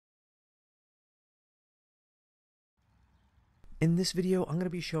In this video, I'm going to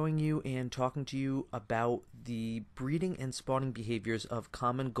be showing you and talking to you about the breeding and spawning behaviors of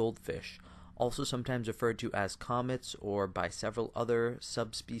common goldfish, also sometimes referred to as comets or by several other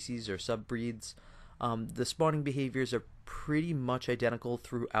subspecies or subbreeds. The spawning behaviors are pretty much identical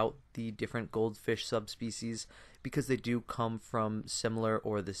throughout the different goldfish subspecies because they do come from similar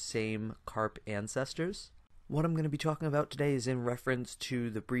or the same carp ancestors. What I'm going to be talking about today is in reference to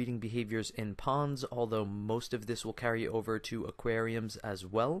the breeding behaviors in ponds, although most of this will carry over to aquariums as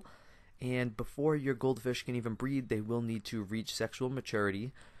well. And before your goldfish can even breed, they will need to reach sexual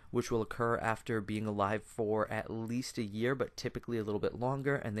maturity, which will occur after being alive for at least a year, but typically a little bit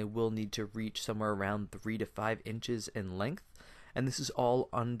longer, and they will need to reach somewhere around 3 to 5 inches in length. And this is all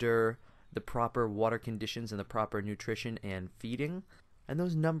under the proper water conditions and the proper nutrition and feeding. And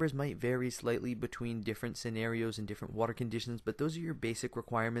those numbers might vary slightly between different scenarios and different water conditions, but those are your basic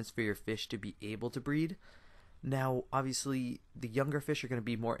requirements for your fish to be able to breed. Now, obviously, the younger fish are going to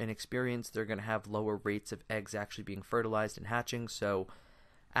be more inexperienced. They're going to have lower rates of eggs actually being fertilized and hatching, so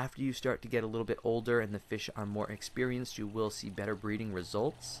after you start to get a little bit older and the fish are more experienced, you will see better breeding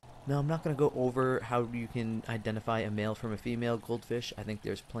results. Now, I'm not going to go over how you can identify a male from a female goldfish. I think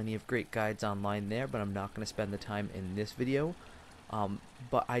there's plenty of great guides online there, but I'm not going to spend the time in this video.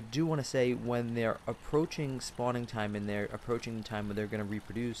 But I do want to say when they're approaching spawning time and they're approaching the time when they're going to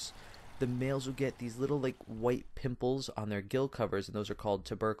reproduce, the males will get these little like white pimples on their gill covers, and those are called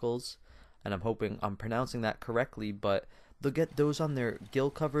tubercles. And I'm hoping I'm pronouncing that correctly, but they'll get those on their gill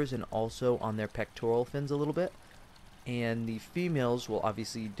covers and also on their pectoral fins a little bit. And the females will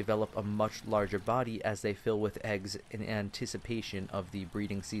obviously develop a much larger body as they fill with eggs in anticipation of the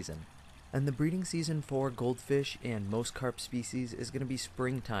breeding season. And the breeding season for goldfish and most carp species is going to be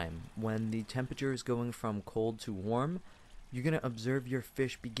springtime, when the temperature is going from cold to warm. You're going to observe your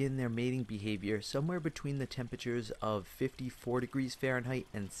fish begin their mating behavior somewhere between the temperatures of 54 degrees Fahrenheit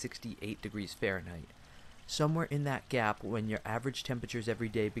and 68 degrees Fahrenheit. Somewhere in that gap, when your average temperatures every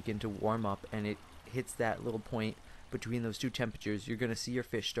day begin to warm up and it hits that little point between those two temperatures, you're going to see your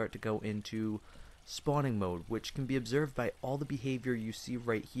fish start to go into spawning mode, which can be observed by all the behavior you see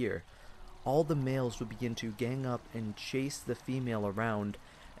right here. All the males will begin to gang up and chase the female around,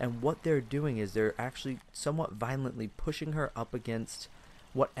 and what they're doing is they're actually somewhat violently pushing her up against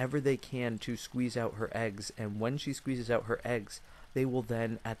whatever they can to squeeze out her eggs, and when she squeezes out her eggs, they will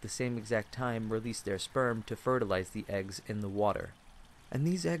then at the same exact time release their sperm to fertilize the eggs in the water. And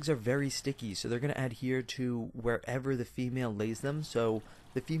these eggs are very sticky, so they're going to adhere to wherever the female lays them, so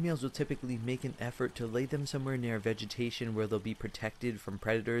the females will typically make an effort to lay them somewhere near vegetation where they'll be protected from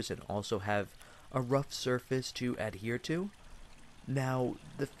predators and also have a rough surface to adhere to. Now,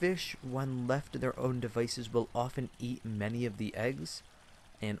 the fish, when left to their own devices, will often eat many of the eggs,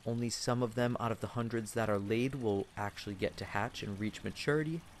 and only some of them out of the hundreds that are laid will actually get to hatch and reach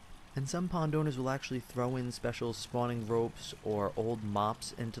maturity. And some pond owners will actually throw in special spawning ropes or old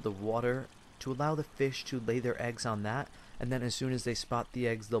mops into the water to allow the fish to lay their eggs on that, and then as soon as they spot the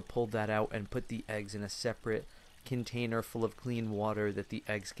eggs, they'll pull that out and put the eggs in a separate container full of clean water that the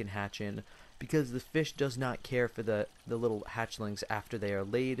eggs can hatch in, because the fish does not care for the little hatchlings after they are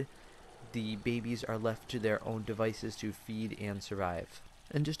laid. The babies are left to their own devices to feed and survive.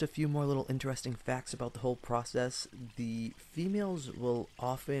 And just a few more little interesting facts about the whole process. The females will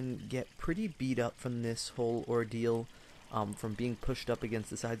often get pretty beat up from this whole ordeal, from being pushed up against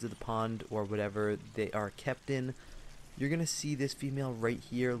the sides of the pond or whatever they are kept in. You're going to see this female right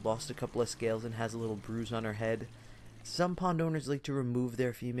here lost a couple of scales and has a little bruise on her head. Some pond owners like to remove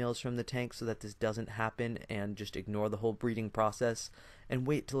their females from the tank so that this doesn't happen and just ignore the whole breeding process and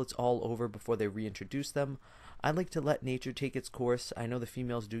wait till it's all over before they reintroduce them. I like to let nature take its course. I know the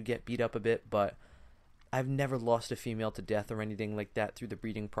females do get beat up a bit, but I've never lost a female to death or anything like that through the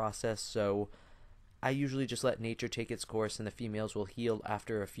breeding process, so I usually just let nature take its course and the females will heal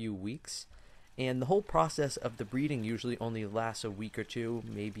after a few weeks. And the whole process of the breeding usually only lasts a week or two,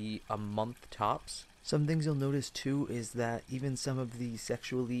 maybe a month tops. Some things you'll notice too is that even some of the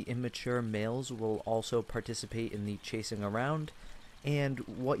sexually immature males will also participate in the chasing around. And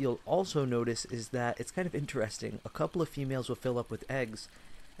what you'll also notice is that it's kind of interesting. A couple of females will fill up with eggs,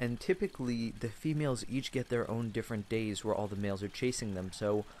 and typically the females each get their own different days where all the males are chasing them.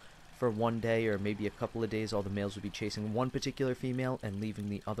 So for one day or maybe a couple of days, all the males will be chasing one particular female and leaving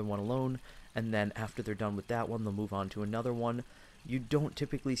the other one alone, and then after they're done with that one, they'll move on to another one. You don't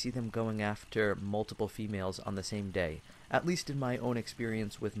typically see them going after multiple females on the same day, at least in my own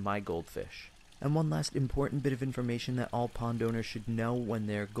experience with my goldfish. And one last important bit of information that all pond owners should know: when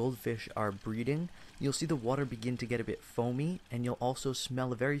their goldfish are breeding, you'll see the water begin to get a bit foamy, and you'll also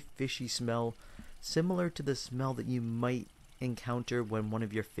smell a very fishy smell, similar to the smell that you might encounter when one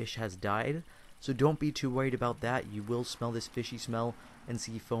of your fish has died, so don't be too worried about that. You will smell this fishy smell and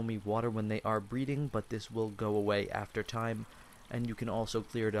see foamy water when they are breeding, but this will go away after time, and you can also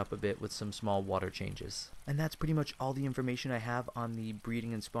clear it up a bit with some small water changes. And that's pretty much all the information I have on the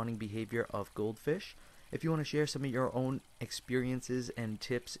breeding and spawning behavior of goldfish. If you want to share some of your own experiences and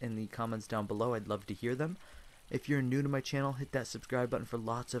tips in the comments down below, I'd love to hear them. If you're new to my channel, hit that subscribe button for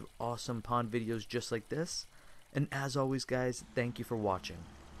lots of awesome pond videos just like this. And as always guys, thank you for watching.